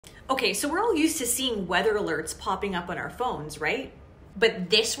Okay, so we're all used to seeing weather alerts popping up on our phones, right? But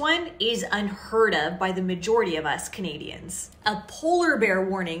this one is unheard of by the majority of us Canadians. A polar bear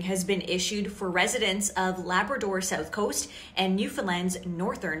warning has been issued for residents of Labrador South Coast and Newfoundland's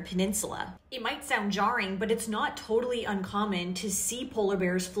Northern Peninsula. It might sound jarring, but it's not totally uncommon to see polar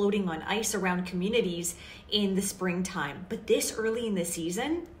bears floating on ice around communities in the springtime. But this early in the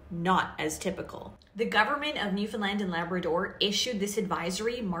season, not as typical. The government of Newfoundland and Labrador issued this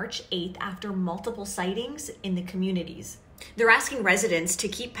advisory March 8th after multiple sightings in the communities. They're asking residents to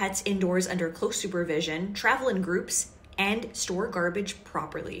keep pets indoors under close supervision, travel in groups, and store garbage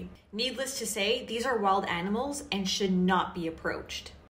properly. Needless to say, these are wild animals and should not be approached.